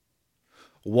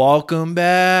Welcome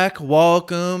back.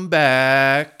 Welcome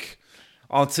back.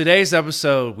 On today's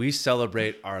episode, we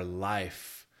celebrate our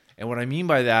life. And what I mean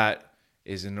by that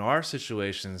is in our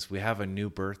situations, we have a new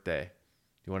birthday.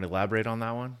 You want to elaborate on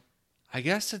that one? I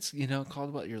guess it's,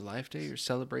 called what, your life day, your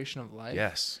celebration of life?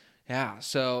 Yes. Yeah.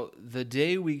 So the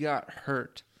day we got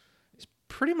hurt is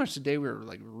pretty much the day we were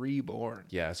reborn.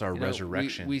 Yeah, it's our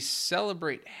resurrection. We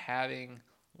celebrate having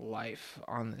life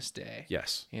on this day.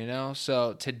 Yes.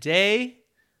 So today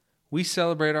we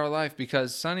celebrate our life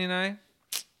because Sonny and I,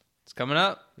 it's coming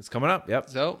up. It's coming up. Yep.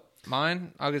 So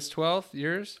mine, August 12th,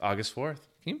 yours? August 4th.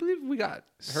 Can you believe we got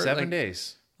hurt? 7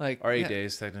 days. Or 8 yeah.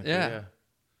 days, technically. Yeah. Yeah.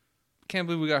 Can't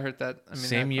believe we got hurt that.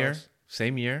 Same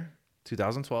year,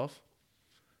 2012.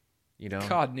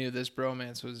 God knew this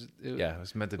bromance was. It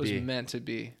was meant to be. It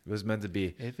was meant to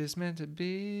be. If it's meant to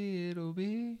be, it'll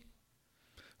be.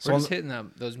 So We're just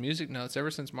hitting those music notes ever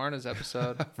since Marna's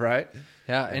episode. Right?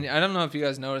 Yeah, and I don't know if you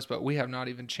guys noticed, but we have not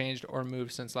even changed or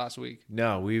moved since last week.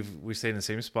 No, we stayed in the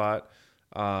same spot.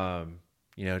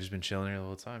 Just been chilling here the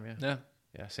whole time. Yeah.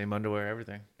 Yeah. Same underwear,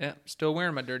 everything. Yeah. Still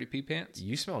wearing my dirty pee pants.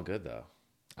 You smell good though.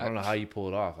 I don't know how you pull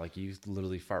it off. Like you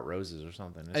literally fart roses or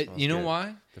something. You know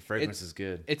why? The fragrance is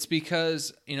good. It's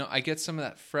because I get some of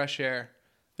that fresh air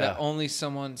that only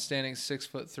someone standing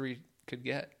 6'3" could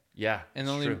get. Yeah. And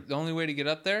the only way to get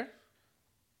up there,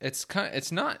 it's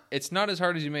not as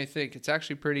hard as you may think. It's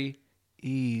actually pretty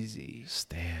easy.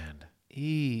 Stand.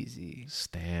 Easy.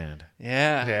 Stand.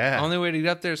 Yeah. Only way to get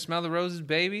up there, smell the roses,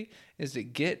 baby, is to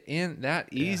get in that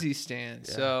easy stand.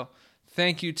 Yeah. So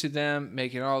thank you to them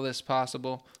making all this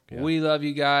possible. Yeah. We love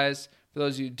you guys. For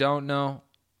those of you who don't know,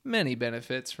 many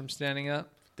benefits from standing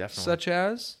up. Definitely. Such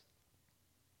as?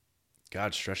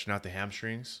 God, stretching out the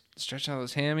hamstrings. Stretching out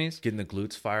those hammies. Getting the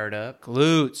glutes fired up.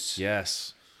 Glutes.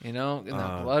 Yes. Getting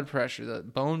that blood pressure, the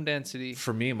bone density.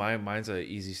 For me, mine's an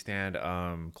easy stand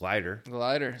glider.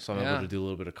 So I'm able to do a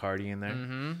little bit of cardio in there.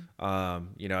 Mm-hmm.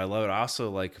 I love it. I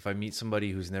also, if I meet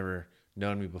somebody who's never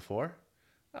known me before,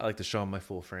 I like to show them my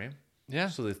full frame. Yeah.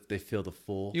 So that they feel the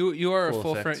full. You are full a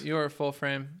full effect. frame. You are a full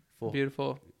frame,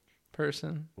 beautiful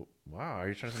person. Wow, are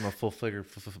you trying to say I'm a full figure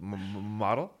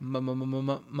model?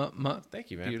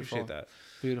 Thank you, man. Beautiful. Appreciate that.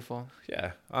 Beautiful.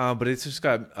 Yeah. But it's just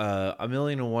got a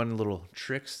million and one little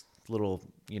tricks, little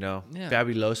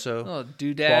fabuloso little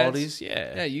doodads. Qualities.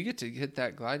 Yeah. Yeah, you get to hit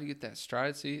that glide, you get that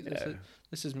stride. See,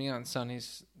 this is me on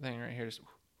Sonny's thing right here.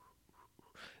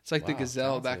 It's like the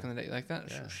gazelle back in the day, like that.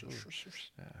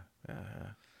 Yeah.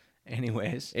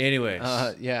 Anyways.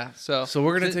 Yeah. So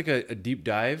we're gonna take a deep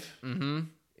dive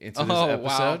into this episode.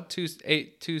 Wow.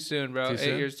 Too soon, bro. 8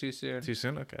 years too soon. Too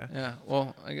soon? Okay. Yeah.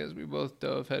 Well, I guess we both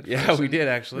dove head first. Yeah, we did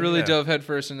actually. Really dove head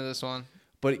first into this one.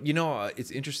 But it's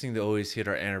interesting to always hit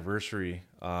our anniversary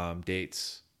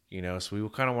dates. So we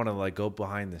kind of want to go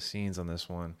behind the scenes on this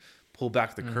one, pull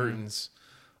back the curtains,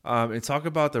 and talk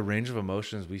about the range of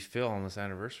emotions we feel on this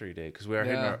anniversary date because we are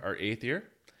hitting our 8th year.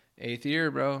 8th year,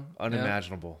 bro.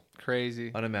 Unimaginable. Yeah.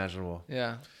 Crazy. Unimaginable.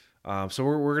 Yeah. So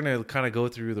we're gonna kind of go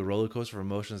through the roller coaster of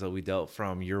emotions that we dealt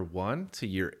from year 1 to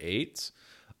year 8.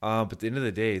 But at the end of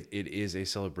the day, it is a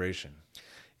celebration.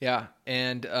 Yeah,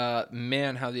 and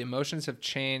man, how the emotions have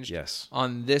changed Yes.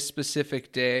 on this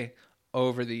specific day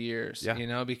over the years.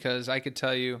 Yeah. Because I could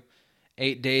tell you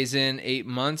 8 days in, 8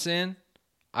 months in,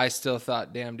 I still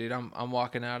thought, damn, dude, I'm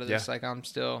walking out of this.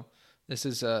 This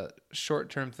is a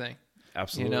short-term thing.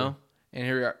 Absolutely. And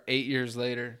here we are 8 years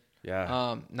later.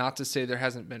 Yeah. Not to say there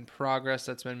hasn't been progress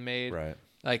that's been made. Right.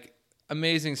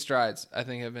 Amazing strides, I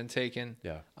think, have been taken.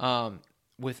 Yeah.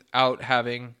 Without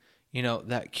having,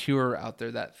 that cure out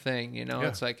there, that thing,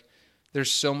 it's there's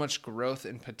so much growth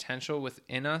and potential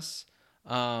within us,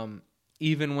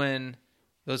 even when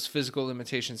those physical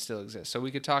limitations still exist. So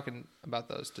we could talk about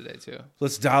those today too.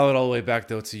 Let's dial it all the way back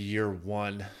though to year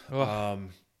 1.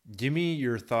 Give me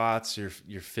your thoughts, your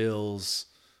feels.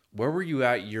 Where were you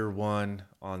at year 1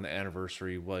 on the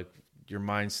anniversary? Your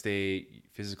mind state,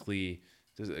 physically?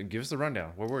 Give us the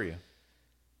rundown. Where were you?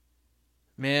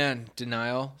 Man,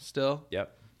 denial still.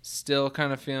 Yep. Still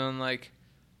kind of feeling like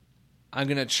I'm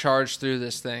going to charge through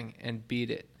this thing and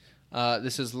beat it.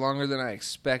 This is longer than I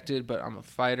expected, but I'm a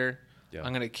fighter. Yeah.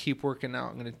 I'm going to keep working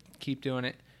out. I'm going to keep doing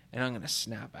it, and I'm going to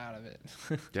snap out of it.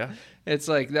 Yeah. It's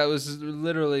that was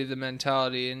literally the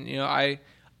mentality. And,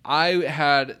 I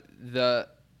had the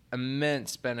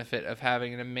immense benefit of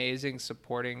having an amazing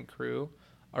supporting crew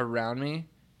around me,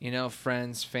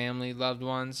 friends, family, loved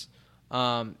ones,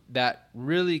 that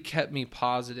really kept me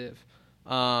positive.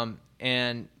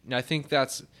 And I think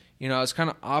that's, I was kind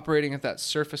of operating at that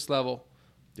surface level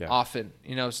often,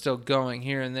 still going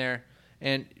here and there.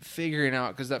 and figuring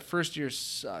out, because that first year is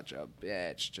such a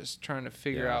bitch, just trying to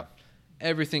figure out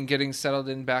everything, getting settled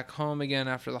in back home again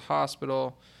after the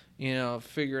hospital,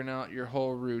 figuring out your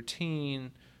whole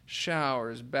routine,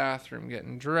 showers, bathroom,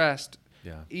 getting dressed,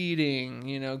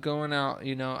 eating, going out.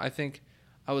 I think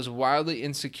I was wildly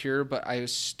insecure, but I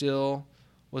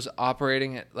was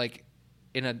operating at like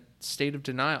in a state of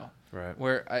denial, right?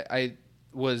 Where I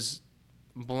was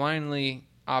blindly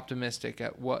optimistic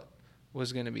at what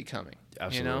was going to be coming.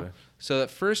 Absolutely. So that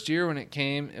first year when it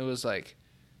came, it was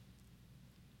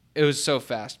so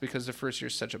fast because the first year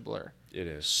is such a blur. It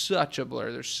is such a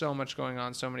blur. There's so much going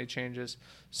on, so many changes.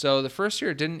 So the first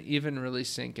year didn't even really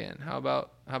sink in. How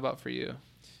about for you?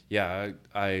 Yeah,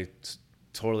 I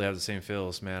totally have the same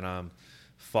feels, man.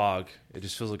 Fog. It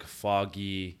just feels like a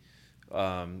foggy,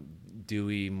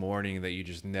 dewy morning that you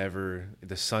just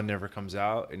the sun never comes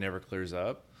out. It never clears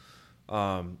up.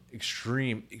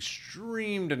 Extreme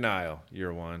denial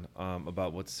year one,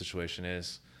 about what the situation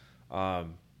is. I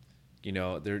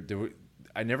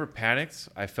never panicked.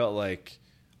 I felt like,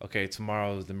 okay,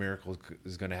 tomorrow the miracle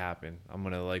is going to happen. I'm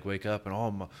going to like wake up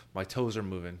and my toes are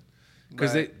moving.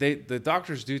 Because the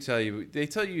doctors do tell you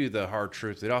the hard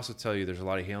truth. They also tell you there's a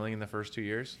lot of healing in the first 2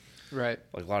 years. Right.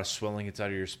 Like a lot of swelling gets out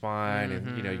of your spine,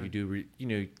 and you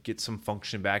do get some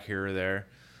function back here or there.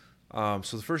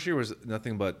 So the first year was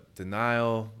nothing but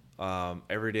denial.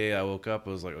 Every day I woke up, it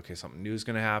was like, okay, something new is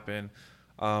going to happen.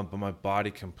 But my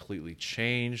body completely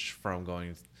changed from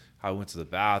how I went to the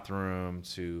bathroom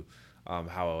to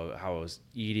how I was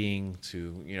eating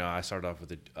to, I started off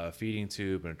with a feeding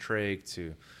tube and a trach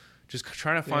to just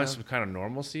trying to find some kind of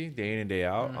normalcy day in and day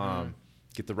out,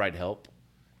 get the right help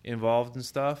involved and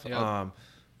stuff. Yep.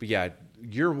 But yeah,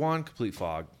 year one, complete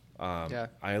fog.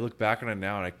 I look back on it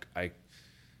now and I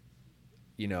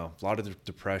a lot of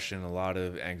depression, a lot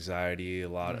of anxiety, a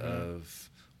lot of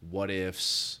what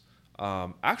ifs.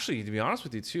 Actually, to be honest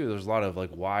with you too, there's a lot of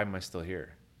like, why am I still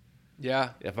here? Yeah.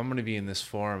 If I'm going to be in this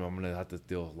form, I'm going to have to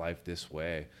deal with life this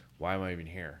way. Why am I even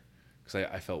here? Because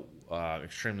I felt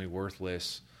extremely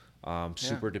worthless,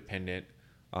 super dependent,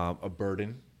 a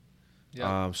burden.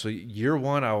 Yeah. So year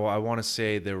one, I want to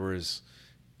say there was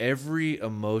every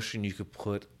emotion you could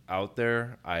put out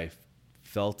there. I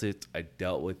felt it. I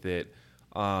dealt with it.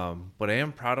 But I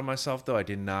am proud of myself, though. I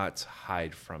did not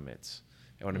hide from it.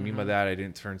 And what I mean by that, I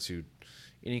didn't turn to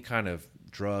any kind of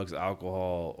drugs,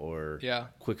 alcohol, or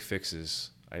quick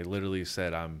fixes. I literally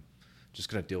said, I'm just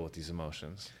going to deal with these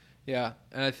emotions. Yeah,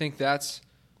 and I think that's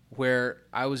where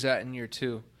I was at in year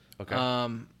two. Okay.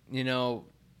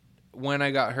 When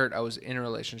I got hurt, I was in a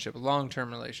relationship, a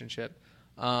long-term relationship.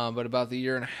 But about the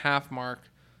 1.5 year mark,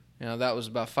 that was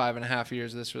about 5.5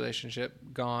 years of this relationship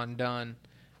gone, done.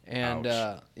 And,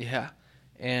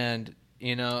 and,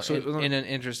 so in an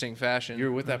interesting fashion. You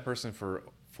were with that person for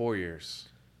 4 years.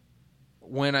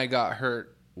 When I got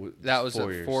hurt, that was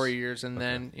 4 years. And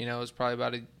then, it was probably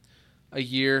about a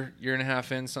year and a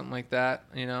half in, something like that,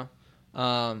 and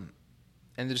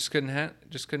they just couldn't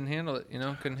handle it,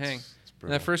 couldn't hang.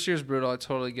 And that first year is brutal. I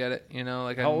totally get it,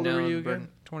 How old were you again?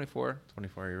 24.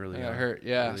 24, you're really young. I got hurt,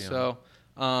 yeah. Really so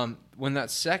when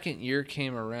that second year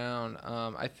came around,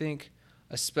 I think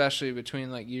especially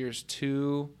between like years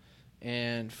 2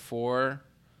 and 4,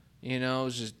 it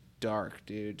was just dark,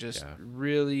 dude. Just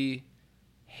really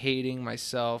hating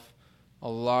myself, a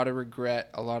lot of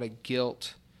regret, a lot of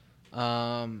guilt,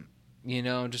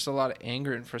 just a lot of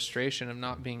anger and frustration of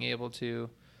not being able to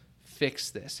fix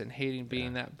this and hating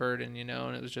being that burden,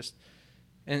 and it was just,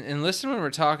 and listen when we're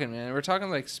talking, man, we're talking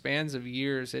like spans of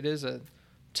years. It is a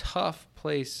tough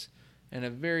place and a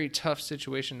very tough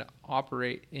situation to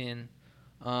operate in.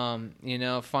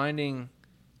 Finding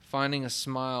a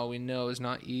smile we know is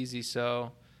not easy.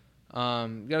 So,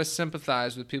 you got to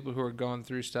sympathize with people who are going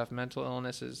through stuff. Mental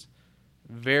illness is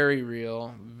very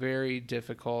real, very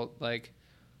difficult. Like,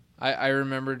 I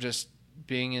remember just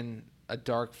being in a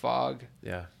dark fog,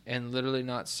 and literally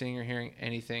not seeing or hearing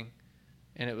anything,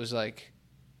 and it was like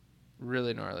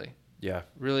really gnarly. Yeah,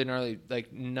 really gnarly.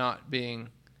 Like not being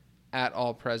at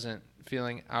all present,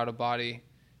 feeling out of body,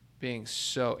 being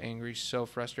so angry, so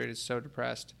frustrated, so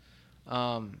depressed,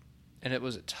 and it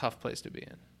was a tough place to be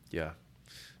in. Yeah,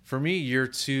 for me, year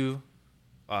 2,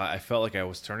 I felt like I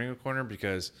was turning a corner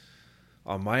because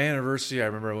on my anniversary, I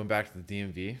remember I went back to the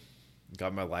DMV,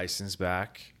 got my license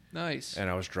back. Nice. And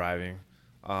I was driving.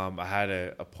 I had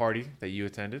a party that you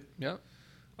attended. Yep.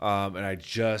 And I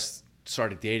just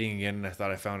started dating again, and I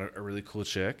thought I found a really cool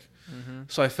chick. Mm-hmm.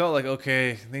 So I felt like,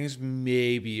 okay, things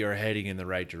maybe are heading in the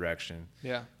right direction.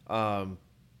 Yeah.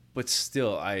 But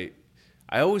still, I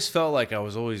always felt like I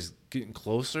was always getting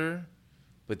closer,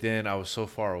 but then I was so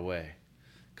far away.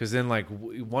 Because then, like,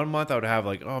 1 month I would have,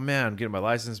 like, oh, man, I'm getting my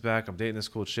license back. I'm dating this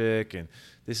cool chick, and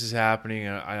this is happening.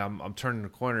 And I'm turning the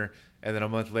corner. And then a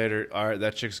month later, all right,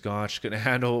 that chick's gone. She couldn't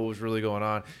handle what was really going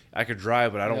on. I could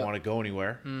drive, but I don't want to go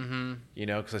anywhere. Mm-hmm. You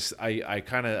know, because I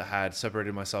kind of had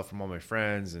separated myself from all my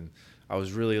friends. And I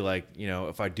was really like, you know,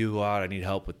 if I do go out, I need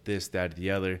help with this, that,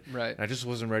 the other. Right. And I just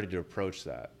wasn't ready to approach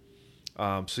that.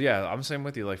 So, yeah, I'm the same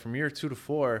with you. Like, from year 2 to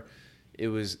 4,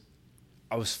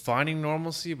 I was finding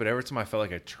normalcy, but every time I felt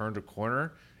like I turned a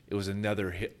corner, it was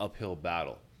another uphill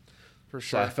battle. For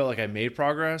sure. So I felt like I made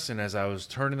progress, and as I was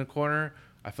turning the corner,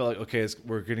 I felt like, okay,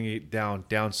 we're getting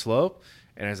down slope.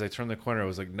 And as I turned the corner, I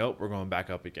was like, nope, we're going back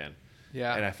up again.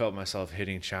 Yeah. And I felt myself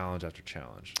hitting challenge after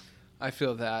challenge. I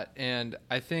feel that. And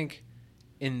I think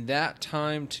in that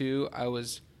time, too, I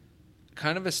was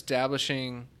kind of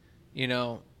establishing, you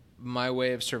know, my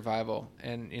way of survival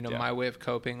and, you know, my way of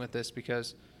coping with this,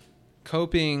 because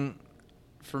coping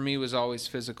for me was always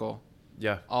physical.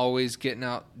 Yeah. Always getting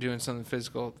out, doing something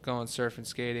physical, going surfing,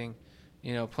 skating,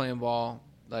 you know, playing ball,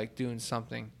 like doing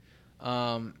something,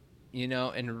 you know,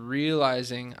 and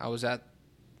realizing I was at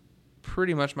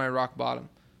pretty much my rock bottom.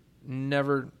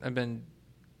 Never have been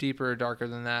deeper or darker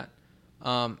than that.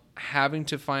 Having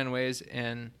to find ways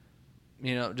and,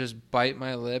 you know, just bite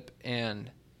my lip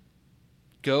and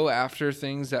go after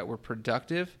things that were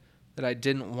productive that I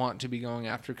didn't want to be going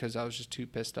after because I was just too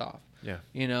pissed off. Yeah.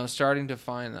 You know, starting to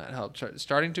find that help,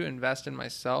 starting to invest in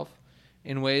myself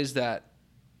in ways that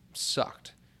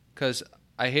sucked, because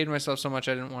I hated myself so much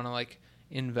I didn't want to like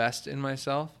invest in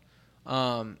myself.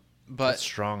 But that's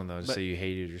strong though to say you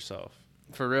hated yourself.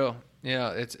 For real.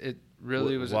 Yeah, it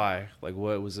really was. Why? Like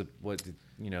what was it? What did,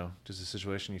 you know, just a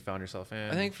situation you found yourself in?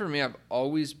 I think for me, I've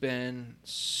always been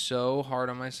so hard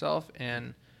on myself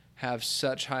and have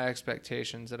such high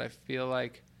expectations that I feel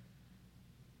like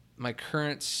my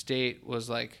current state was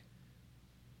like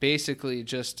basically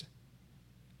just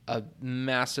a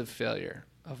massive failure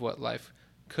of what life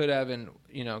could have and,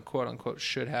 you know, quote unquote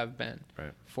should have been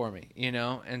for me, you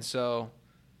know? And so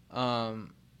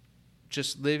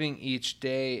just living each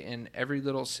day in every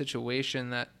little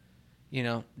situation that, you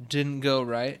know, didn't go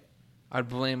right, I'd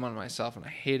blame on myself, and I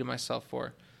hated myself for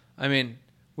it. I mean,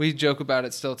 we joke about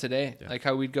it still today, like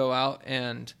how we'd go out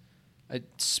and I'd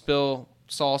spill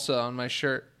salsa on my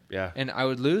shirt, and I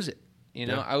would lose it. You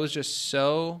know, I was just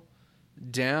so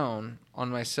down on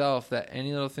myself that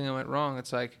any little thing that went wrong,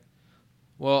 it's like,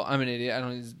 well, I'm an idiot. I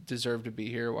don't deserve to be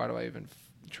here. Why do I even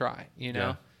try? You know?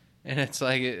 Yeah. And it's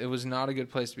like, it was not a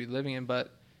good place to be living in.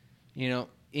 But, you know,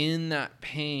 in that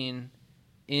pain,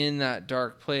 in that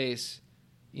dark place,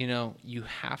 you know, you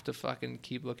have to fucking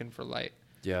keep looking for light.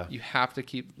 Yeah. You have to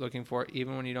keep looking for it,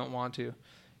 even when you don't want to.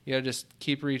 You gotta just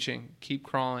keep reaching, keep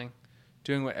crawling,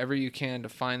 doing whatever you can to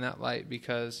find that light,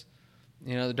 because,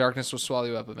 you know, the darkness will swallow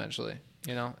you up eventually.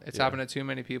 You know, it's happened to too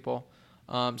many people.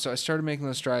 So I started making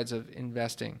those strides of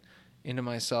investing into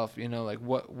myself. You know, like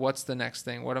what's the next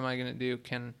thing? What am I gonna do?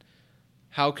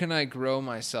 How can I grow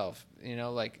myself? You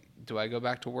know, like, do I go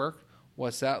back to work?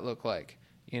 What's that look like?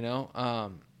 You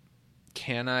know,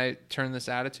 can I turn this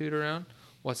attitude around?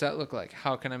 What's that look like?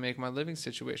 How can I make my living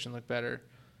situation look better?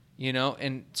 You know,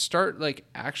 and start like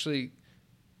actually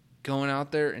going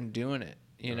out there and doing it,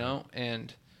 you know?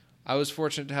 And I was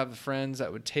fortunate to have the friends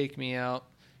that would take me out,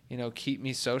 you know, keep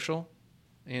me social.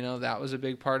 You know, that was a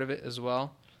big part of it as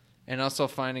well. And also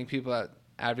finding people that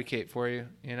advocate for you,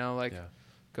 you know, like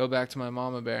go back to my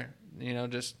mama bear, you know,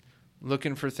 just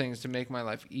looking for things to make my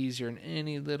life easier in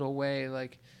any little way.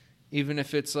 Like, even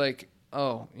if it's like,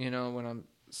 oh, you know, when I'm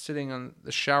sitting on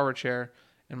the shower chair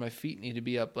and my feet need to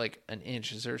be up like an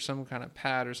inch, is there some kind of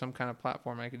pad or some kind of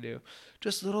platform I could do?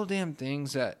 Just little damn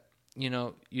things that, you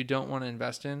know, you don't want to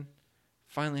invest in.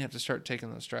 Finally have to start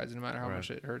taking those strides, no matter how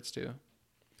much it hurts to.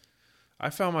 I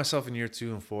found myself in year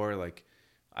 2 and 4, like,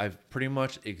 I've pretty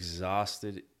much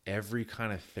exhausted every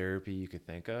kind of therapy you could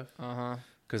think of.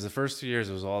 Because the first 2 years,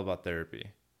 it was all about therapy.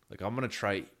 Like, I'm going to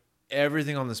try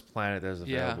everything on this planet that is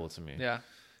available to me. Yeah.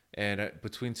 And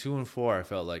between 2 and 4, I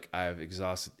felt like I've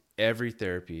exhausted every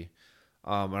therapy.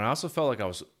 And I also felt like I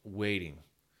was waiting.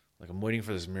 Like, I'm waiting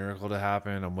for this miracle to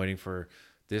happen. I'm waiting for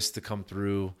this to come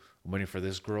through. I'm waiting for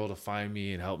this girl to find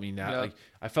me and help me now. Like,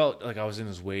 I felt like I was in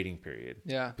this waiting period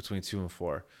between 2 and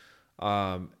 4.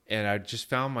 And I just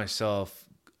found myself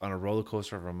on a roller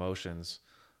coaster of emotions.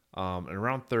 And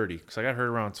around 30, because I got hurt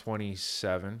around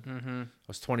 27. I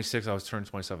was 26. I was turned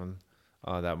 27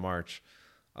 that March.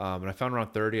 And I found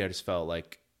around 30, I just felt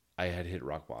like I had hit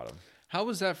rock bottom. How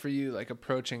was that for you, like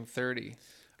approaching 30,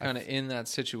 kind of in that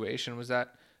situation? Was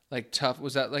that like tough?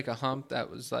 Was that like a hump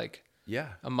that was like... Yeah.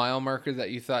 A mile marker that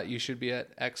you thought you should be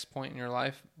at X point in your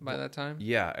life by that time?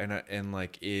 Yeah, and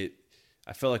like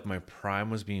I felt like my prime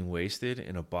was being wasted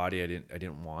in a body I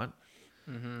didn't want.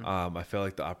 I felt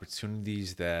like the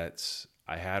opportunities that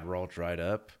I had were all dried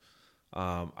up.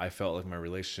 I felt like my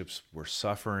relationships were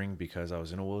suffering because I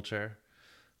was in a wheelchair.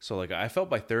 So like I felt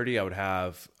by 30 I would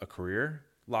have a career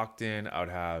locked in. I would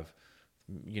have,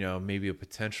 maybe a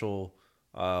potential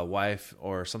wife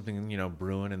or something,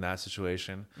 brewing in that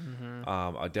situation.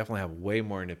 I'd definitely have way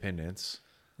more independence.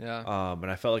 Yeah. And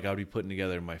I felt like I would be putting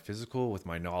together my physical with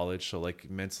my knowledge. So like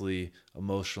mentally,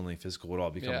 emotionally, physical would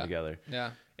all be coming together.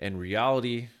 Yeah. In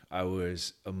reality, I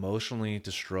was emotionally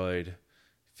destroyed,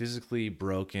 physically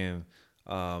broken,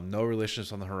 no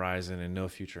relationships on the horizon, and no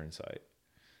future in sight.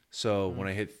 So when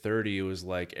I hit 30, it was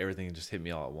like everything just hit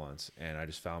me all at once. And I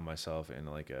just found myself in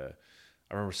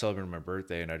I remember celebrating my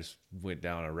birthday and I just went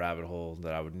down a rabbit hole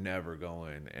that I would never go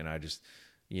in. And I just,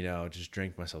 just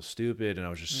drank myself stupid. And I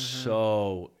was just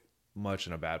so much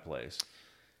in a bad place.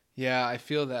 Yeah, I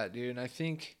feel that, dude. And I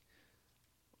think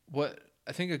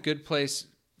a good place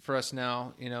for us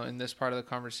now, in this part of the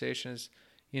conversation is,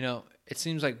 it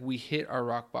seems like we hit our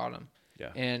rock bottom.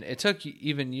 Yeah. And it took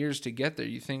even years to get there.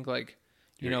 You think like,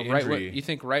 Your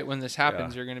right when this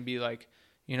happens, you're going to be like,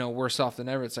 worse off than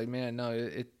ever. It's like, man, no,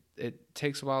 it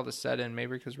takes a while to set in,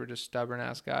 maybe because we're just stubborn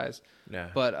ass guys. Yeah.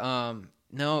 But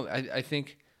no, I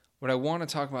think what I want to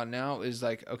talk about now is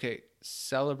like, okay,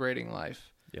 celebrating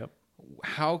life. Yep.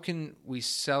 How can we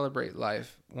celebrate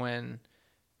life when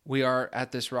we are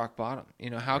at this rock bottom?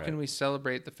 How can we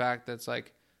celebrate the fact that's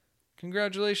like,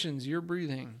 congratulations, you're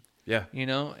breathing. Yeah.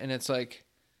 And it's like,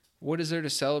 what is there to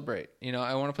celebrate?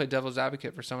 I want to play devil's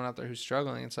advocate for someone out there who's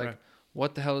struggling. It's like,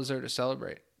 what the hell is there to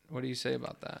celebrate? What do you say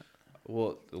about that?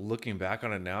 Well, looking back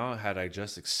on it now, had I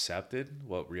just accepted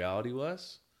what reality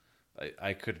was,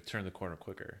 I could have turned the corner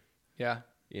quicker. Yeah.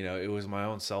 It was my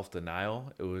own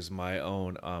self-denial. It was my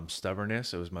own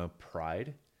stubbornness. It was my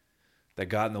pride that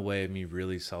got in the way of me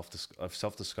really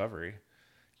self-discovery.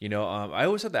 I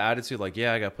always had the attitude like,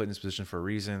 yeah, I got put in this position for a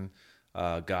reason.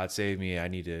 God saved me. I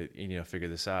need to, figure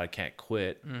this out. I can't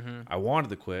quit. I wanted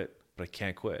to quit, but I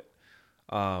can't quit.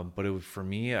 But for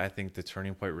me, I think the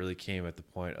turning point really came at the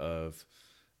point of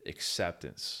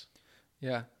acceptance.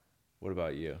 Yeah. What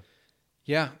about you?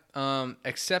 Yeah.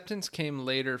 Acceptance came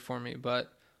later for me,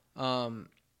 but,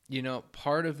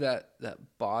 part of that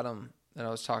bottom that I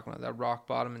was talking about, that rock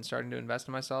bottom and starting to invest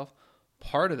in myself,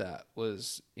 part of that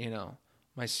was,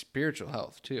 my spiritual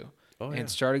health too. Oh, yeah. And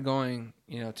started going,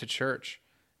 to church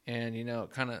and,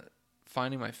 kind of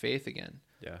finding my faith again.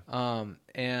 Yeah.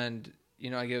 And,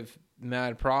 I give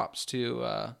mad props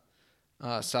to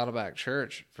Saddleback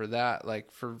Church for that.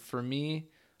 Like for me,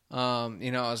 I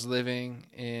was living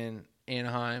in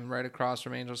Anaheim, right across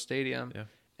from Angel Stadium,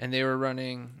 and they were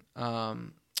running,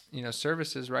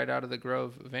 services right out of the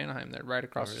Grove of Anaheim. They're right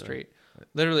across the street,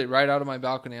 literally right out of my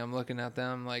balcony. I'm looking at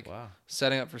them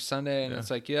setting up for Sunday, and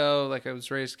it's like, like I was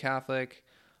raised Catholic,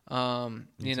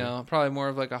 probably more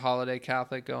of like a holiday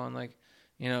Catholic, going like,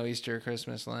 Easter,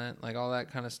 Christmas, Lent, like all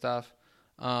that kind of stuff.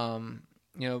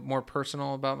 More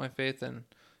personal about my faith than,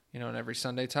 an every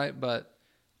Sunday type. But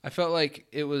I felt like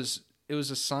it was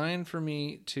a sign for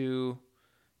me to,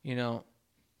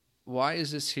 why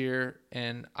is this here?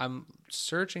 And I'm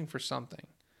searching for something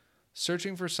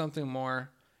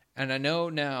more. And I know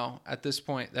now at this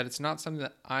point that it's not something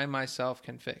that I myself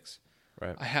can fix.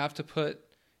 Right. I have to put,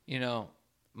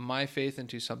 my faith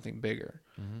into something bigger.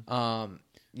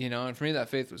 And for me, that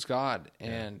faith was God.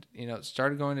 And,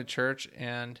 started going to church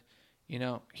and,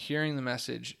 hearing the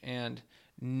message and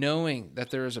knowing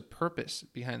that there is a purpose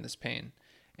behind this pain.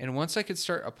 And once I could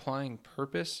start applying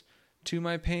purpose to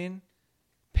my pain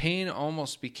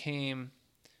almost became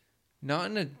not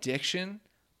an addiction,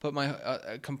 but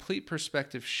a complete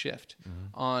perspective shift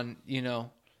on,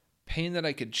 pain that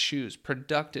I could choose,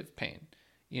 productive pain,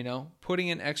 putting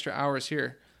in extra hours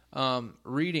here,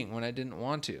 reading when I didn't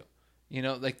want to,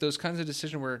 like those kinds of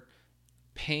decisions where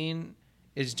pain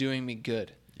is doing me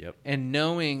good. Yep. And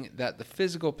knowing that the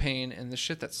physical pain and the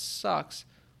shit that sucks,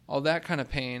 all that kind of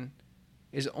pain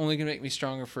is only going to make me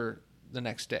stronger for the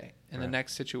next day and the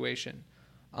next situation.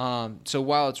 So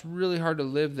while it's really hard to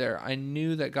live there, I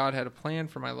knew that God had a plan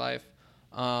for my life.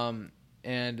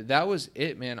 And that was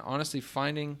it, man. Honestly,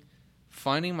 finding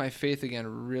my faith again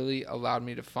really allowed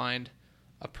me to find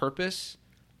a purpose.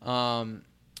 And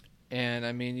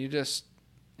I mean, you just,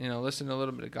 listen to a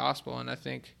little bit of gospel, and I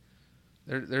think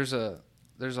there's a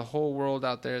whole world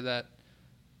out there that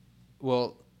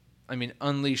will,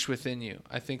 unleash within you.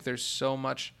 I think there's so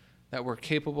much that we're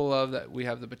capable of, that we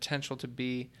have the potential to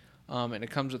be. And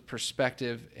it comes with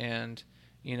perspective and,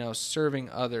 you know, serving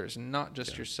others and not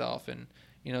just yourself, and,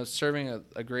 you know, serving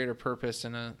a greater purpose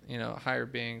and a, you know, higher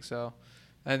being. So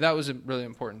that was really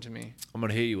important to me. I'm going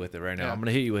to hit you with it right now. Yeah. I'm going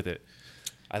to hit you with it.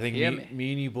 I think Yeah,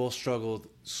 me and you both struggled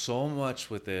so much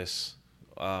with this,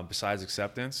 besides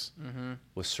acceptance,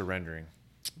 was surrendering.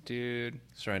 Dude.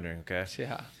 Surrendering, okay?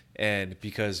 Yeah. And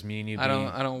because me and you I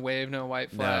don't wave no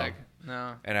white flag.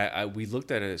 No. And we looked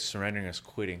at it as surrendering as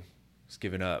quitting, as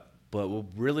giving up. But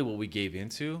what we gave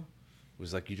into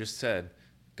was, like you just said,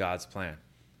 God's plan.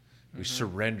 We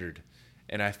surrendered.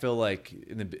 And I feel like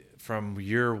from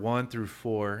year 1 through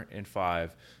 4 and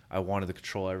 5, I wanted to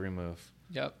control every move.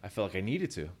 Yep. I felt like I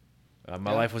needed to.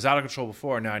 My life was out of control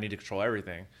before. Now I need to control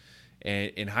everything.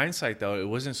 And in hindsight, though, it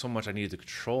wasn't so much I needed to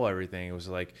control everything. It was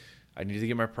like I needed to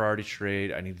get my priorities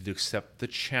straight. I needed to accept the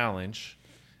challenge.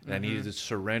 And I needed to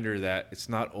surrender that it's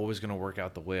not always going to work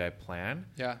out the way I plan.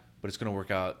 Yeah. But it's going to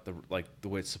work out the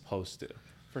way it's supposed to.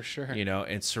 For sure. You know,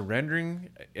 and surrendering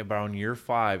around year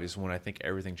 5 is when I think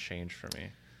everything changed for me.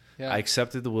 Yeah. I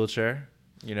accepted the wheelchair,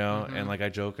 you know, and like I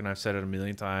joke and I've said it a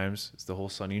million times, it's the whole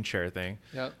Sonny and Cher thing.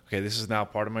 Yep. Okay, this is now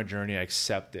part of my journey. I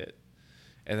accept it.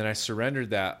 And then I surrendered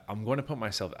that I'm going to put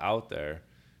myself out there,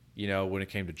 you know, when it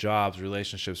came to jobs,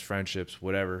 relationships, friendships,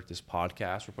 whatever, this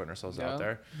podcast, we're putting ourselves out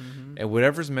there. And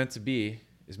whatever's meant to be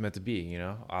is meant to be, you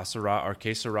know, Asara or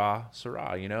que sera,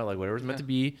 sera, you know, like whatever's meant to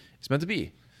be, it's meant to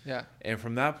be. Yeah. And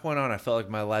from that point on, I felt like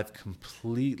my life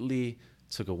completely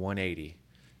took a 180.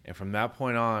 And from that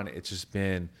point on, it's just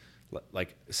been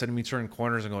like, instead of me turning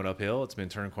corners and going uphill, it's been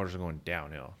turning corners and going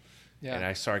downhill. Yeah. And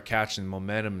I started catching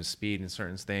momentum and speed in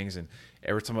certain things. And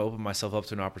every time I open myself up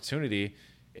to an opportunity,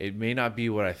 it may not be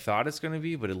what I thought it's going to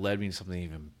be, but it led me to something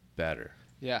even better.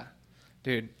 Yeah.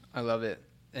 Dude, I love it.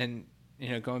 And, you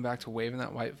know, going back to waving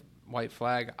that white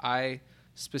flag, I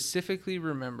specifically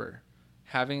remember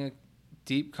having a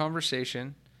deep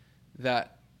conversation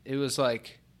that it was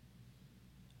like,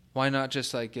 why not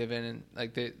just like give in? And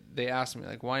like they asked me,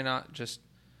 like, why not just,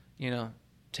 you know,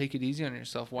 take it easy on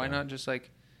yourself? Why not just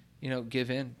like, you know, give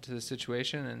in to the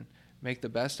situation and make the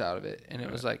best out of it? And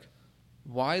it was like,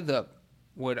 why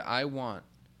would I want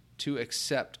to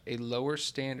accept a lower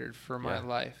standard for my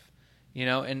life? You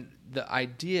know, and the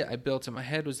idea I built in my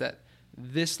head was that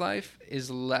this life is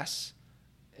less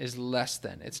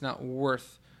than. It's not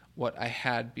worth what I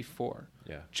had before.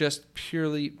 Yeah. Just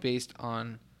purely based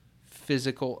on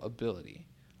physical ability,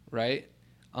 right?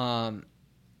 And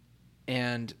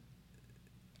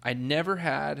I never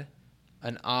had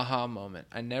an aha moment.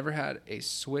 I never had a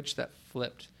switch that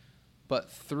flipped,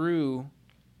 but through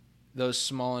those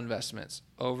small investments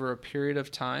over a period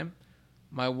of time,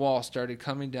 my wall started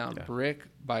coming down brick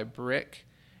by brick,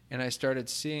 and I started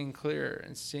seeing clearer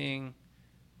and seeing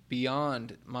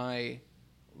beyond my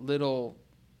little,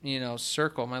 you know,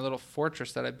 circle, my little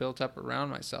fortress that I built up around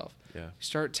myself. Yeah. You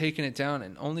start taking it down,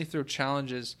 and only through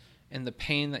challenges and the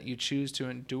pain that you choose to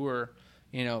endure,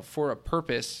 you know, for a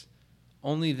purpose,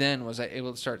 only then was I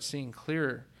able to start seeing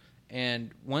clearer.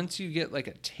 And once you get like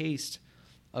a taste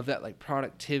of that, like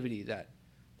productivity, that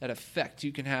effect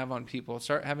you can have on people,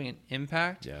 start having an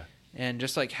impact. Yeah. And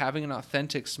just like having an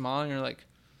authentic smile, and you're like,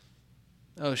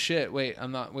 oh shit, wait,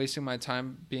 I'm not wasting my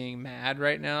time being mad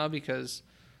right now because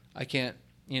I can't,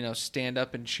 you know, stand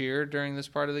up and cheer during this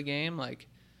part of the game. Like,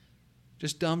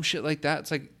 just dumb shit like that.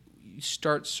 It's like you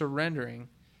start surrendering,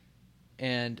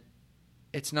 and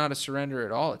it's not a surrender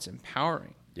at all. It's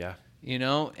empowering. Yeah. You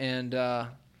know, and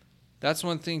that's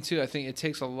one thing too. I think it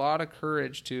takes a lot of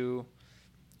courage to,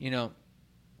 you know,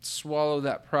 swallow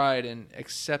that pride and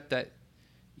accept that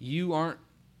you aren't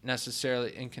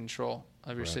necessarily in control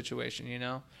of your situation. You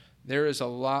know, there is a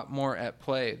lot more at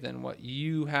play than what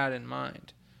you had in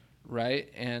mind.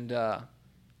 Right. And,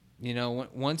 you know,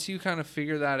 once you kind of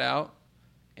figure that out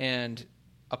and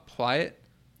apply it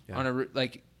on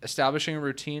like establishing a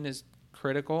routine is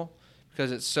critical,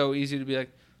 because it's so easy to be like,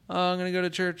 oh, I'm going to go to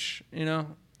church, you know,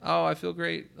 oh, I feel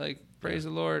great. Like, praise the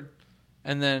Lord.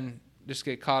 And then just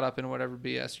get caught up in whatever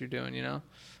BS you're doing, you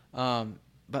know?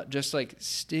 But just like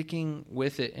sticking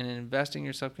with it and investing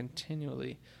yourself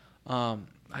continually.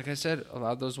 Like I said,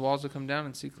 allow those walls to come down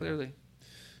and see clearly.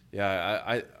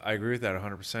 Yeah, I agree with that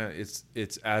 100%.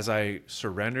 It's as I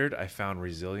surrendered, I found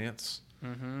resilience.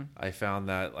 Mm-hmm. I found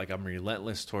that like I'm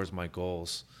relentless towards my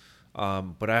goals.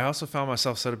 But I also found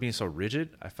myself, instead of being so rigid,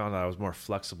 I found that I was more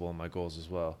flexible in my goals as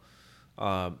well.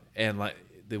 And like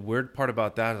the weird part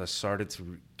about that is I started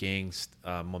to gain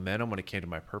momentum when it came to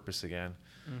my purpose again.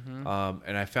 Mm-hmm.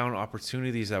 And I found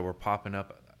opportunities that were popping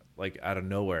up like out of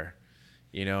nowhere,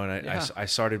 you know, and I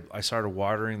started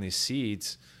watering these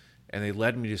seeds, and they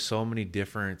led me to so many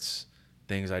different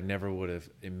things I never would have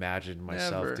imagined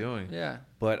myself Never. doing. Yeah.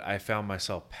 But I found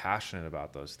myself passionate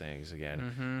about those things again.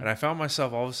 Mm-hmm. And I found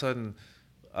myself all of a sudden,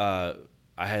 I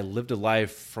had lived a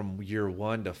life from year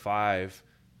 1 to 5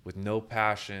 with no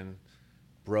passion,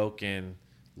 broken,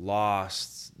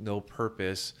 lost, no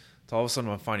purpose. So all of a sudden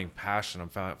I'm finding passion. I'm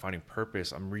finding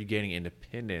purpose. I'm regaining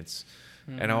independence.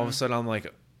 Mm-hmm. And all of a sudden I'm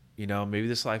like, maybe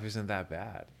this life isn't that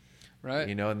bad.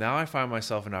 Right. Now I find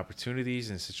myself in opportunities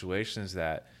and situations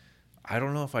that I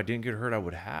don't know if I didn't get hurt, I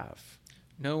would have.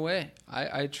 No way.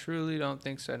 I truly don't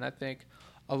think so. And I think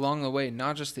along the way,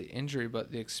 not just the injury,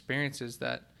 but the experiences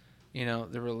that,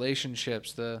 the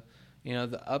relationships, the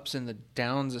ups and the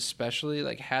downs, especially,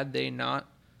 like, had they not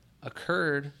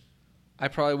occurred, I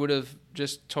probably would have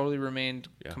just totally remained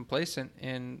complacent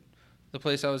in the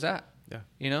place I was at.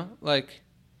 Yeah. Like,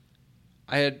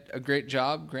 I had a great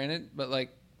job, granted, but, like,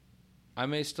 I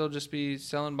may still just be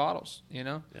selling bottles,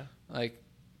 Yeah. Like,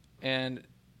 and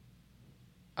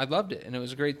I loved it, and it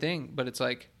was a great thing. But it's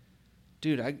like,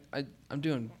 dude, I'm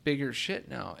doing bigger shit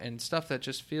now, and stuff that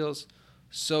just feels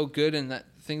so good, and that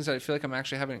things that I feel like I'm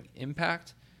actually having an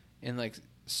impact in, like,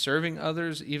 serving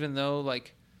others, even though,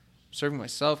 like, serving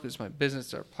myself, because it's my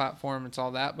business, our platform, it's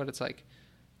all that. But it's like,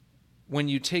 when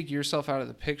you take yourself out of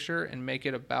the picture and make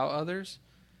it about others,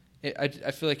 I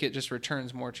feel like it just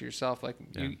returns more to yourself. Like,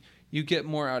 you get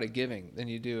more out of giving than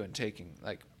you do in taking,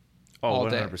 like, all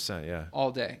 100%, day,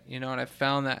 all day, and I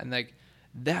found that, and, like,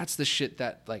 that's the shit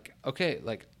that, like, okay,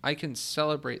 like, I can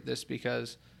celebrate this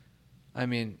because, I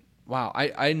mean, wow,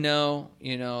 I know,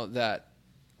 that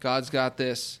God's got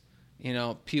this,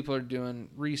 people are doing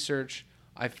research.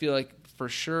 I feel like for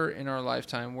sure in our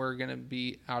lifetime, we're going to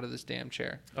be out of this damn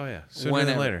chair. Oh yeah. Sooner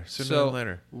than later. Sooner than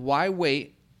later. Why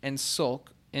wait and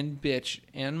sulk and bitch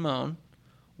and moan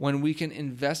when we can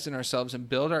invest in ourselves and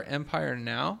build our empire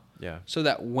now? Yeah. So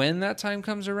that when that time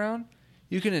comes around,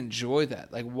 you can enjoy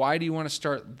that. Like, why do you want to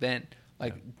start then?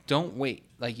 Like, don't wait.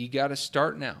 Like, you got to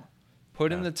start now.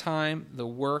 Put in the time, the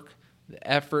work, the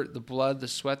effort, the blood, the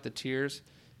sweat, the tears,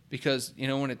 because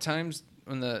when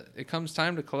it comes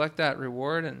time to collect that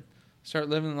reward and start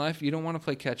living life, you don't want to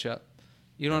play catch up.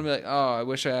 You don't want to be like, oh, I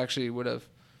wish I actually would have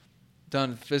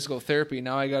done physical therapy.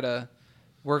 Now I got to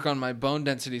work on my bone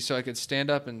density so I could stand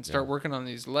up and start working on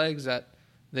these legs that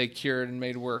they cured and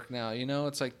made work now.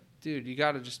 It's like, dude, you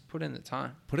got to just put in the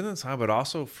time. Put in the time, but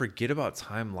also forget about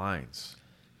timelines.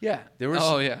 Yeah.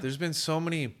 There's been so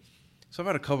many. So I've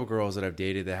had a couple girls that I've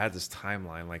dated that had this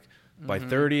timeline. Like, by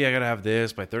 30, I got to have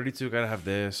this. By 32, I got to have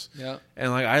this. Yeah.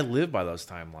 And, like, I live by those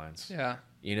timelines. Yeah.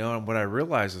 And what I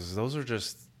realize is those are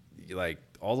just, like,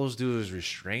 all those do is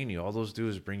restrain you. All those do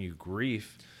is bring you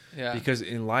grief. Yeah. Because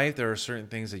in life, there are certain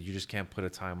things that you just can't put a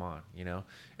time on,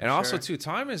 And also, too,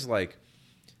 time is, like,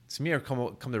 to me, I've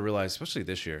come to realize, especially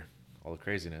this year, all the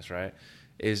craziness, right,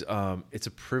 is it's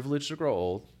a privilege to grow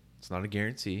old. It's not a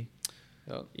guarantee.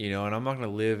 Yep. And I'm not going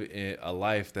to live in a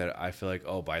life that I feel like,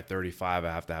 oh, by 35,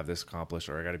 I have to have this accomplished,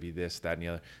 or I got to be this, that, and the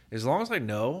other. As long as I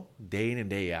know day in and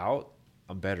day out,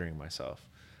 I'm bettering myself.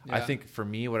 Yeah. I think for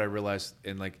me, what I realized,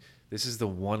 and, like, this is the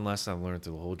one lesson I've learned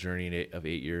through the whole journey of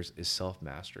 8 years, is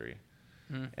self-mastery.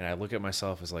 And I look at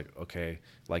myself as, like, okay,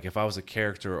 like, if I was a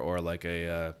character or, like,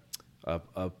 a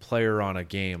player on a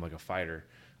game, like a fighter,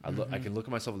 I can look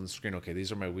at myself on the screen. Okay,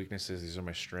 these are my weaknesses. These are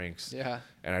my strengths. Yeah.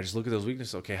 And I just look at those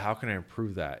weaknesses. Okay, how can I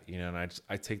improve that? And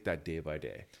I take that day by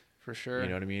day. For sure. You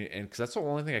know what I mean? And because that's the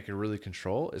only thing I can really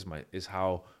control is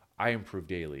how I improve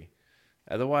daily.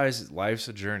 Otherwise, life's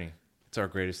a journey. It's our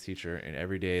greatest teacher, and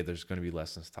every day there's going to be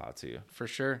lessons taught to you. For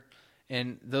sure.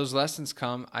 And those lessons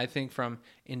come, I think, from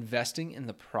investing in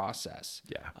the process.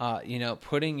 Yeah.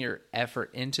 Putting your effort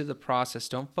into the process.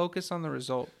 Don't focus on the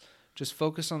result. Just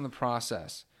focus on the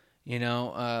process.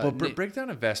 But break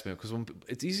down investment, because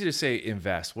it's easy to say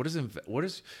invest. What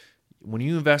is when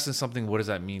you invest in something? What does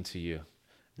that mean to you?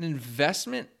 An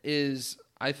investment is,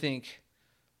 I think,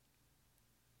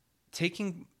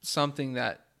 taking something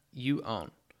that you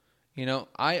own.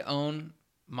 I own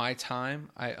my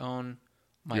time. I own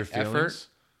my effort.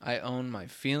 I own my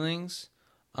feelings.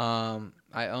 I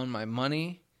own my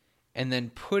money, and then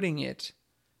putting it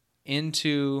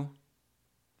into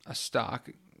a stock.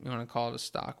 You want to call it a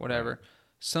stock, whatever,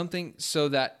 something so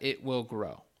that it will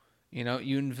grow.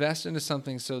 You invest into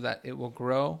something so that it will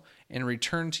grow and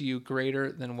return to you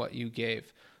greater than what you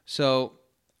gave. So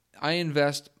I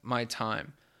invest my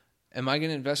time. Am I going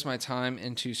to invest my time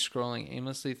into scrolling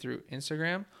aimlessly through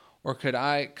Instagram? Or could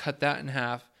I cut that in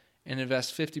half and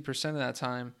invest 50% of that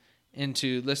time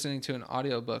into listening to an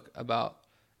audiobook about,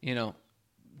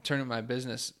 turning my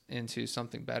business into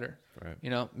something better,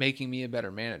 right. Making me a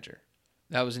better manager?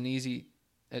 That was an easy,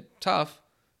 tough,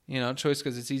 choice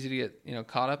because it's easy to get,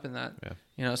 caught up in that,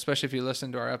 Yeah. Especially if you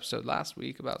listened to our episode last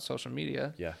week about social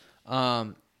media. Yeah.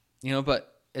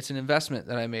 But it's an investment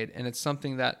that I made, and it's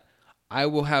something that I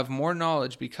will have more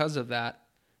knowledge because of that.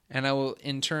 And I will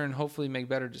in turn, hopefully make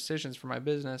better decisions for my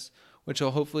business, which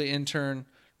will hopefully in turn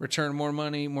return more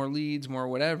money, more leads, more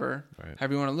whatever, Right.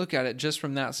 however you want to look at it, just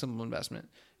from that simple investment.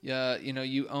 Yeah.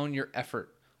 You own your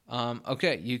effort.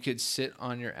 Okay. You could sit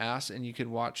on your ass and you could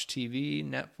watch TV,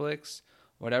 Netflix,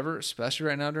 whatever, especially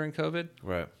right now during COVID.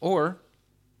 Right. Or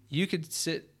you could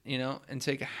sit, and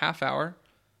take a half hour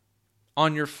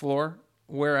on your floor,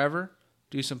 wherever,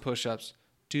 do some push-ups,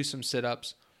 do some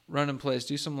sit-ups, run in place,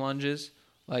 do some lunges.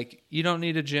 Like, you don't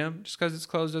need a gym. Just because it's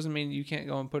closed doesn't mean you can't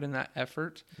go and put in that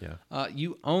effort. Yeah.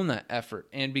 You own that effort.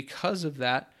 And because of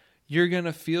that, you're going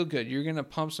to feel good. You're going to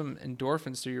pump some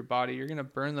endorphins through your body. You're going to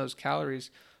burn those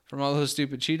calories from all those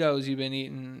stupid Cheetos you've been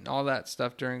eating, all that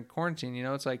stuff during quarantine.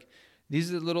 It's like,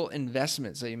 these are the little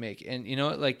investments that you make. And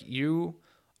like, you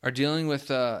are dealing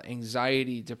with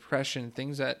anxiety, depression,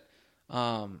 things that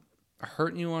are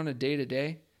hurting you on a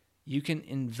day-to-day. You can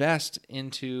invest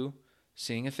into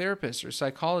seeing a therapist or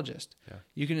psychologist. Yeah.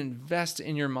 You can invest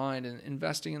in your mind, and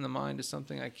investing in the mind is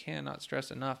something I cannot stress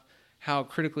enough how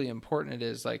critically important it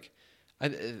is. Like,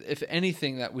 if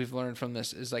anything that we've learned from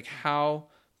this is like how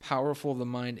powerful the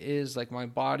mind is. Like, my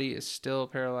body is still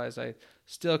paralyzed. I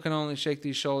still can only shake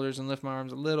these shoulders and lift my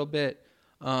arms a little bit.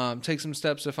 Take some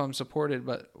steps if I'm supported,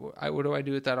 but what do I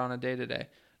do with that on a day-to-day?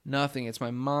 Nothing. It's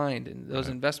my mind, and those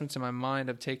investments in my mind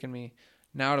have taken me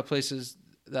now to places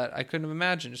that I couldn't have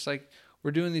imagined. Just like,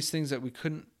 we're doing these things that we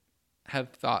couldn't have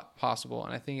thought possible.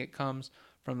 And I think it comes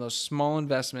from those small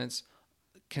investments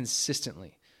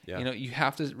consistently. Yeah. You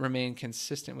have to remain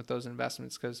consistent with those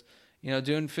investments, because,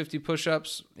 doing 50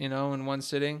 push-ups, in one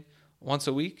sitting once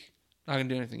a week, not going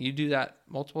to do anything. You do that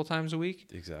multiple times a week,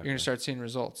 Exactly. you're going to start seeing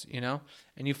results,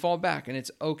 and you fall back, and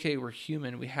it's okay. We're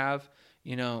human. We have,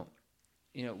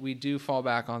 we do fall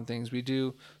back on things. We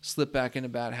do slip back into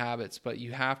bad habits, but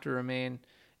you have to remain,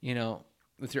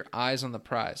 with your eyes on the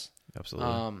prize.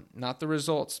 Absolutely. Not the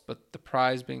results, but the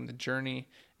prize being the journey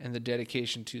and the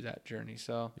dedication to that journey.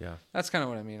 So Yeah. that's kind of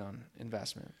what I mean on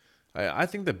investment. I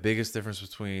think the biggest difference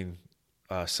between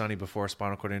Sonny before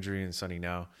spinal cord injury and Sonny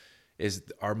now is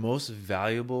our most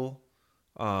valuable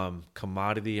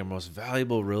commodity, our most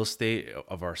valuable real estate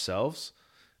of ourselves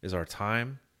is our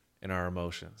time and our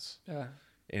emotions. Yeah.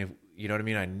 And if, you know what I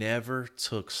mean? I never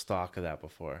took stock of that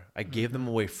before. I gave them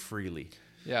away freely.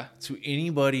 Yeah. To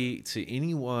anybody, to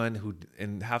anyone who,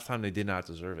 and half the time they did not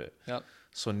deserve it. Yep.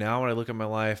 So now when I look at my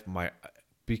life,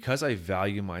 because I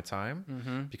value my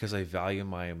time, because I value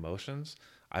my emotions,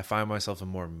 I find myself in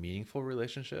more meaningful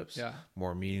relationships,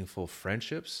 more meaningful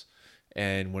friendships.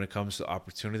 And when it comes to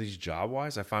opportunities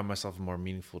job-wise, I find myself in more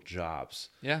meaningful jobs.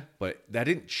 Yeah. But that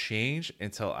didn't change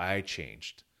until I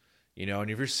changed.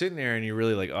 And if you're sitting there and you're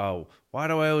really like, oh, why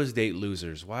do I always date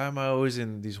losers? Why am I always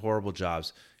in these horrible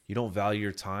jobs? You don't value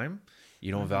your time.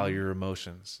 You don't value your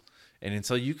emotions. And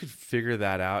until you could figure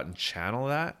that out and channel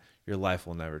that, your life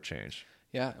will never change.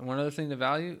 Yeah. And one other thing to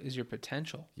value is your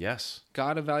potential. Yes.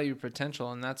 Gotta value your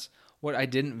potential. And that's what I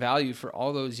didn't value for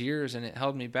all those years. And it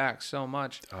held me back so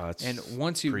much. And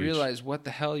once you realize what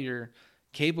the hell you're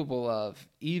capable of,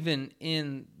 even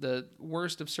in the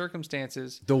worst of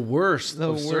circumstances, the worst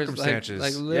of circumstances,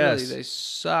 like literally, they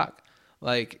suck.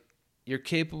 Like, you're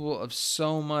capable of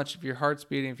so much. If your heart's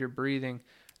beating, if you're breathing,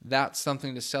 that's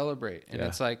something to celebrate. And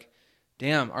it's like,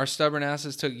 damn, our stubborn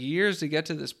asses took years to get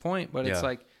to this point, but it's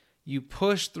like, you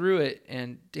push through it,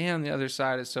 and damn, the other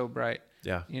side is so bright.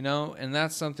 Yeah. And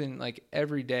that's something like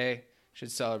every day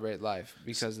should celebrate life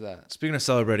because of that. Speaking of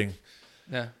celebrating,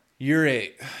 Yeah. year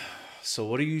 8. So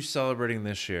what are you celebrating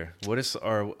this year? What is,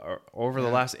 or over the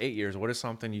last 8 years, what is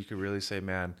something you could really say,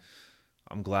 man,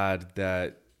 I'm glad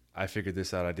that I figured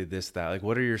this out. I did this, that. Like,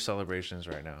 what are your celebrations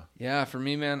right now? Yeah, for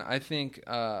me, man, I think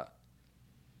not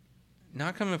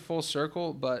coming full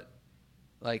circle, but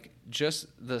like just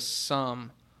the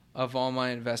sum of all my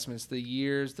investments, the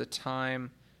years, the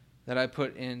time that I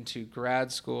put into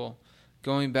grad school,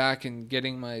 going back and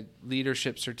getting my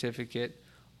leadership certificate,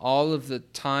 all of the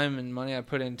time and money I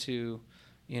put into,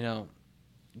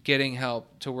 getting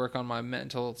help to work on my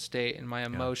mental state and my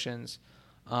emotions.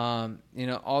 All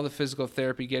the physical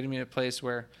therapy, getting me to a place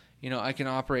where, I can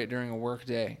operate during a work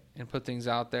day and put things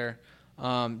out there.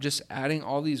 Just adding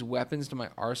all these weapons to my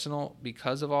arsenal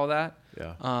because of all that.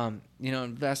 Yeah.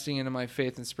 Investing into my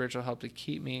faith and spiritual help to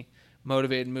keep me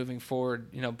motivated moving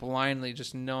forward, blindly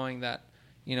just knowing that,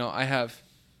 I have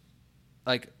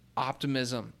like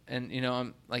optimism and,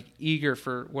 I'm like eager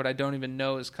for what I don't even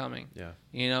know is coming. Yeah.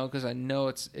 Because I know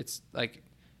it's like,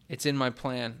 it's in my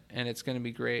plan, and it's going to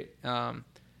be great.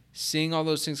 Seeing all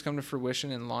those things come to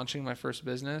fruition and launching my first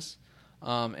business,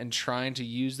 and trying to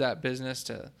use that business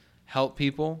to help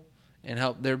people and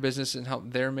help their business and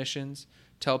help their missions,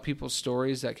 tell people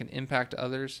stories that can impact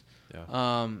others.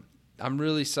 Yeah. I'm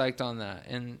really psyched on that.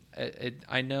 And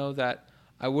I know that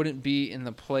I wouldn't be in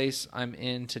the place I'm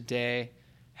in today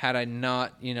had I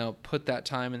not, put that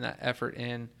time and that effort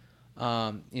in,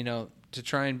 to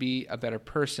try and be a better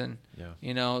person.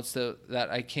 Yeah. So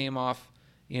that I came off,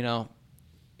 in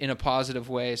a positive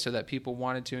way so that people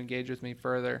wanted to engage with me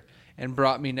further and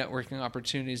brought me networking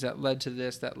opportunities that led to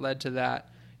this, that led to that,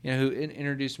 who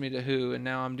introduced me to who, and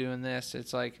now I'm doing this.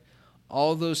 It's like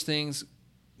all those things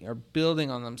are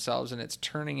building on themselves, and it's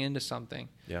turning into something.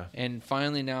 Yeah. And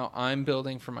finally now I'm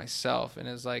building for myself, and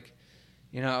it's like,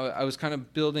 I was kind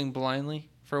of building blindly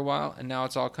for a while, and now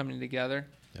it's all coming together.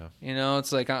 Yeah.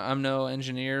 It's like I'm no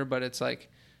engineer, but it's like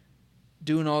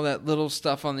doing all that little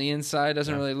stuff on the inside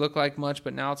doesn't really look like much,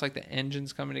 but now it's like the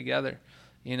engine's coming together.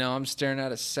 I'm staring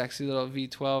at a sexy little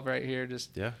V12 right here,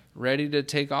 just ready to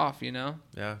take off,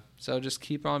 Yeah. So just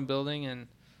keep on building, and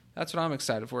that's what I'm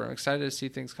excited for. I'm excited to see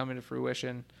things coming to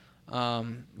fruition,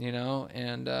 and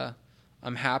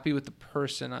I'm happy with the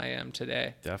person I am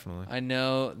today. Definitely. I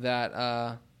know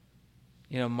that,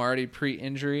 Marty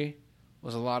pre-injury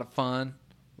was a lot of fun,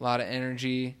 a lot of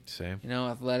energy. Same.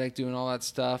 Athletic, doing all that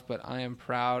stuff, but I am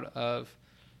proud of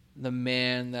the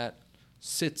man that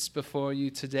sits before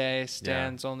you today,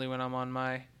 stands only when I'm on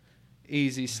my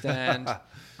easy stand.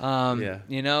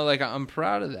 I'm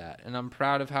proud of that, and I'm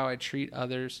proud of how I treat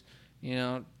others,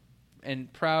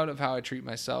 and proud of how I treat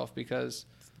myself, because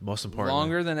most important,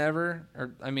 longer than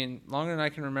I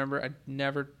can remember, I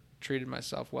never treated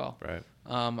myself well. Right.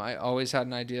 I always had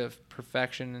an idea of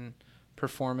perfection and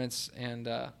performance, and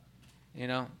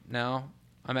now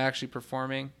I'm actually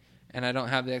performing, and I don't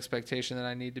have the expectation that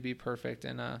I need to be perfect,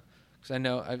 and because I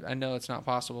know it's not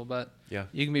possible, but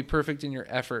you can be perfect in your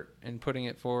effort and putting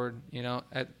it forward, and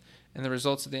the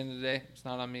results at the end of the day, it's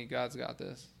not on me. God's got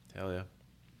this. Hell yeah.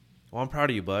 Well, I'm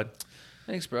proud of you, bud.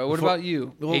 Thanks, bro. What about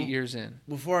you? 8 years in.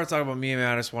 Before I talk about me, man,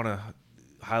 I just want to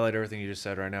highlight everything you just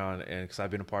said right now, and because I've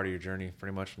been a part of your journey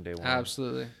pretty much from day one.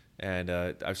 Absolutely. And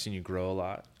I've seen you grow a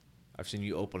lot. I've seen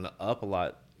you open up a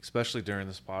lot, especially during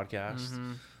this podcast.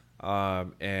 Mm-hmm.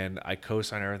 And I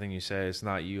co-sign everything you say. It's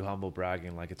not you humble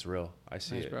bragging, like it's real. I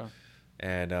see it. Bro.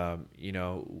 And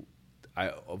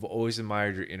I've always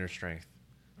admired your inner strength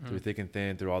through thick and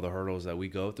thin, through all the hurdles that we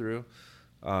go through.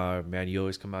 Man, you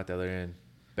always come out the other end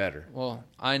better. Well,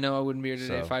 I know I wouldn't be here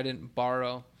today if I didn't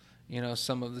borrow,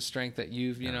 some of the strength that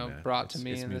you've, brought to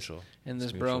me in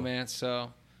this bromance.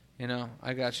 So,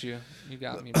 I got you. You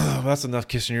got me. That's enough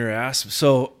kissing your ass.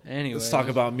 So anyway, let's talk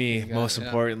about me most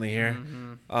importantly here.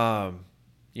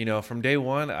 Mm-hmm. From day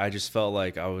one, I just felt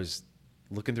like I was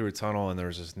looking through a tunnel and there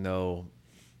was just no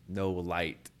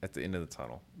light at the end of the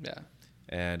tunnel. Yeah.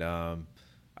 And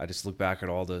I just look back at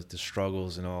all the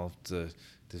struggles and all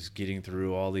just getting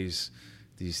through all these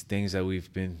things that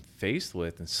we've been faced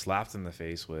with and slapped in the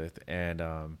face with. And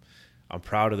I'm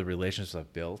proud of the relationships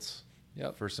I've built.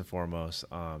 Yep. First and foremost.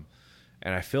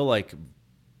 And I feel like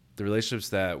the relationships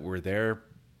that were there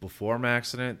before my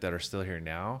accident that are still here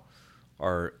now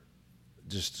are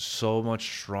just so much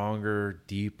stronger,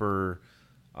 deeper,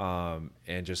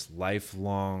 and just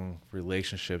lifelong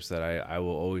relationships that I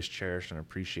will always cherish and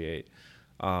appreciate.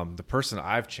 The person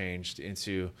I've changed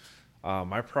into,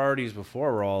 my priorities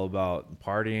before were all about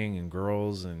partying and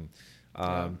girls and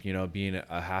being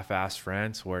a half-assed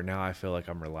friend, where now I feel like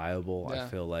I'm reliable. I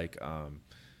feel like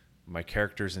my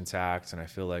character's intact, and I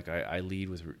feel like I lead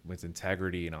with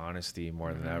integrity and honesty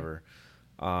more than ever.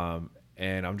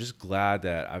 And I'm just glad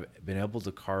that I've been able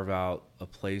to carve out a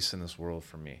place in this world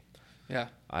for me. Yeah.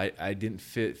 I didn't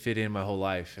fit in my whole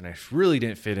life, and I really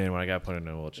didn't fit in when I got put in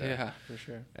a wheelchair. Yeah, for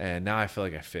sure. And now I feel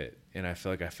like I fit, and I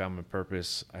feel like I found my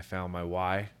purpose. I found my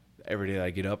why. Every day that I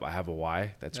get up, I have a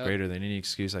why that's greater than any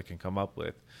excuse I can come up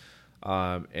with.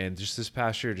 And just this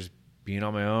past year, just being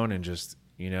on my own and just,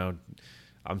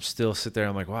 I'm still sit there.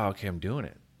 I'm like, wow, okay, I'm doing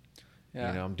it.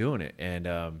 Yeah. I'm doing it. And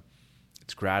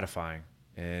it's gratifying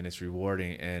and it's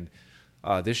rewarding. And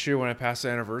this year when I pass the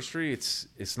anniversary,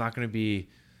 it's not going to be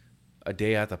a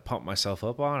day I have to pump myself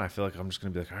up on. I feel like I'm just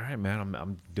going to be like, all right, man,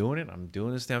 I'm doing it. I'm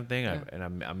doing this damn thing. And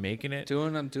I'm making it.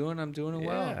 I'm doing it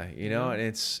well. Yeah, and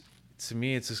it's, to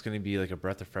me, it's just going to be like a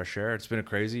breath of fresh air. It's been a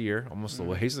crazy year, almost a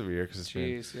waste of a year, because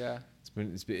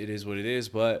it is what it is.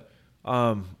 But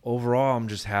overall, I'm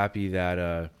just happy that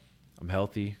I'm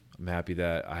healthy. I'm happy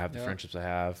that I have the friendships I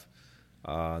have.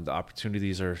 The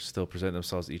opportunities are still presenting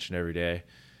themselves each and every day.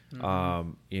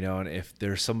 And if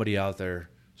there's somebody out there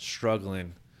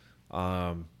struggling,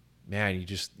 man, you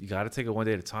got to take it one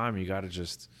day at a time. You got to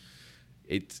just,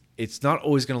 it's not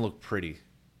always going to look pretty.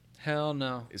 Hell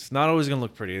no. It's not always going to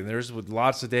look pretty. And there's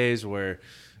lots of days where,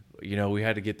 we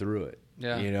had to get through it.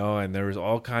 Yeah. And there was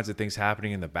all kinds of things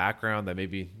happening in the background that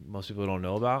maybe most people don't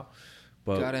know about.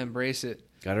 But gotta embrace it.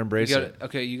 Gotta embrace it.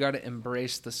 Okay, you gotta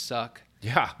embrace the suck.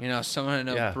 Yeah. Someone I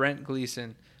know, Brent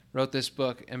Gleason, wrote this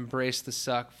book, Embrace the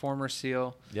Suck, former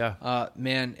SEAL. Yeah.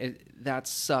 Man, that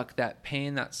suck, that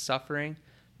pain, that suffering,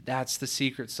 that's the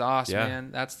secret sauce,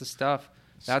 man. That's the stuff.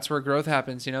 That's where growth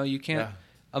happens. You can't,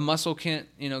 a muscle can't,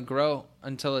 grow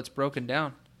until it's broken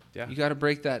down. Yeah. You got to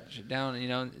break that shit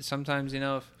down. Sometimes,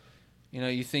 if,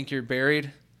 you think you're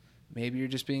buried, maybe you're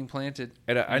just being planted.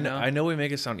 And I know we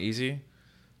make it sound easy,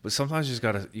 but sometimes you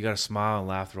gotta smile and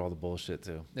laugh through all the bullshit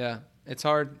too. Yeah. It's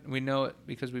hard. We know it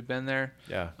because we've been there.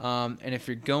 Yeah. And if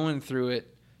you're going through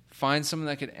it, find someone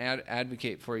that can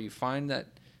advocate for you. Find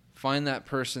that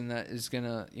person that is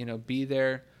gonna, be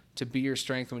there to be your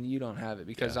strength when you don't have it.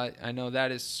 Because I know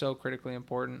that is so critically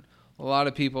important. A lot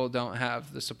of people don't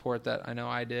have the support that I know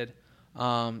I did.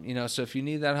 So if you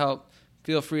need that help,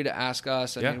 feel free to ask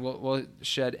us. I mean, we'll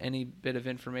shed any bit of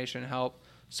information, help,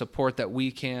 support that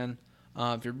we can.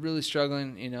 If you're really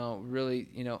struggling,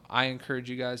 I encourage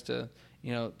you guys to,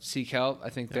 seek help. I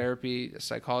think therapy, a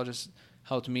psychologist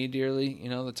helped me dearly.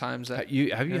 The times that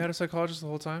have you had a psychologist the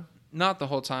whole time? Not the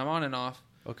whole time, on and off.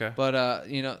 Okay. But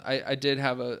I did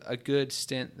have a good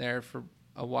stint there for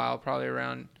a while, probably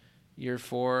around year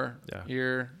 4,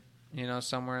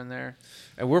 somewhere in there.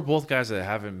 And we're both guys that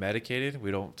haven't medicated.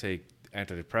 We don't take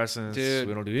antidepressants. Dude,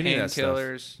 we don't do any of that stuff.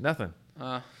 painkillers. Nothing.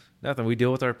 Nothing. We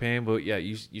deal with our pain, but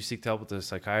you seek help with a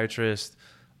psychiatrist.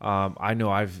 I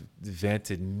know I've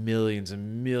vented millions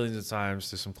and millions of times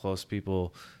to some close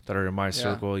people that are in my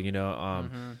circle,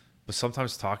 but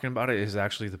sometimes talking about it is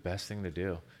actually the best thing to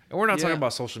do. And we're not talking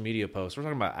about social media posts. We're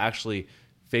talking about actually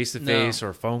face-to-face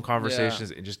or phone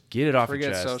conversations and just get it off your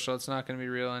chest. Forget social. It's not going to be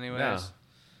real anyways.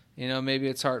 No. Maybe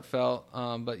it's heartfelt,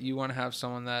 but you want to have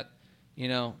someone that,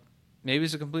 maybe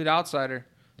is a complete outsider.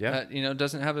 Yeah. That,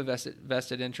 doesn't have a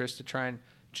vested interest to try and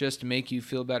just make you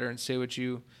feel better and say what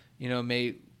you,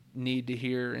 may need to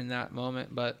hear in that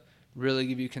moment, but really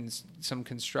give you some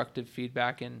constructive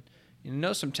feedback and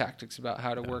know some tactics about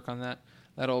how to work on that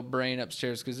old brain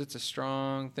upstairs, because it's a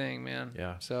strong thing, man.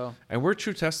 Yeah. So, and we're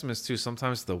true testaments too.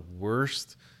 Sometimes the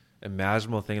worst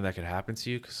imaginable thing that could happen to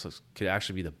you could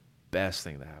actually be the best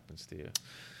thing that happens to you.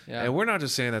 Yeah. And we're not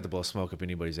just saying that to blow smoke up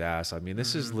anybody's ass. I mean,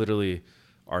 this is literally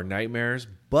our nightmares,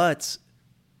 but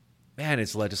man,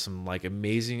 it's led to some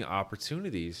amazing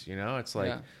opportunities. It's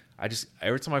like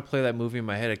every time I play that movie in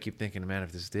my head, I keep thinking, man,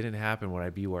 if this didn't happen, would I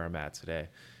be where I'm at today?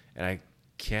 And I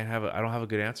don't have a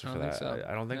good answer for that.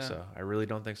 I don't think so. I really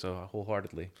don't think so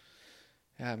wholeheartedly.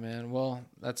 Yeah, man. Well,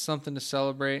 that's something to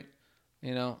celebrate.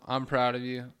 I'm proud of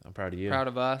you. I'm proud of you. Proud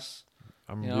of us.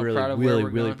 I'm really proud of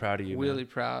you. Really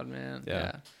proud, man.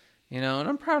 Yeah. And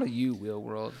I'm proud of you, Wheel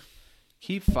World.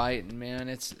 Keep fighting,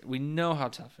 man. We know how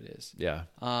tough it is. Yeah.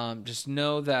 Just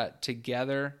know that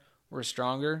together we're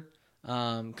stronger.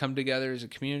 Come together as a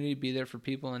community, be there for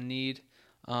people in need.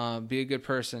 Be a good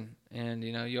person. And,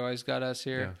 you always got us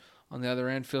here on the other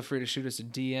end. Feel free to shoot us a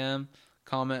DM,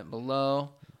 comment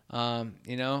below. And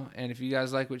if you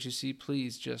guys like what you see,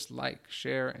 please just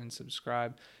share, and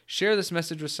subscribe. Share this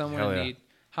message with someone in need.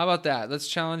 How about that? Let's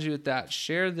challenge you with that.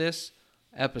 Share this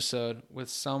episode with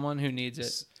someone who needs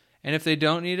it. And if they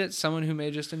don't need it, someone who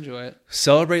may just enjoy it.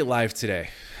 Celebrate life today.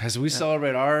 As we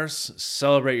celebrate ours,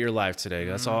 celebrate your life today.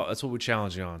 That's all. That's what we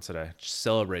challenge you on today. Just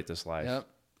celebrate this life. Yep.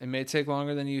 It may take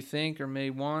longer than you think or may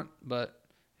want, but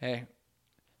hey,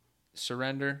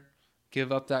 surrender,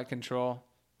 give up that control,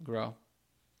 grow.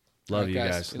 Love you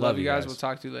guys. Love you guys. We'll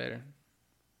talk to you later.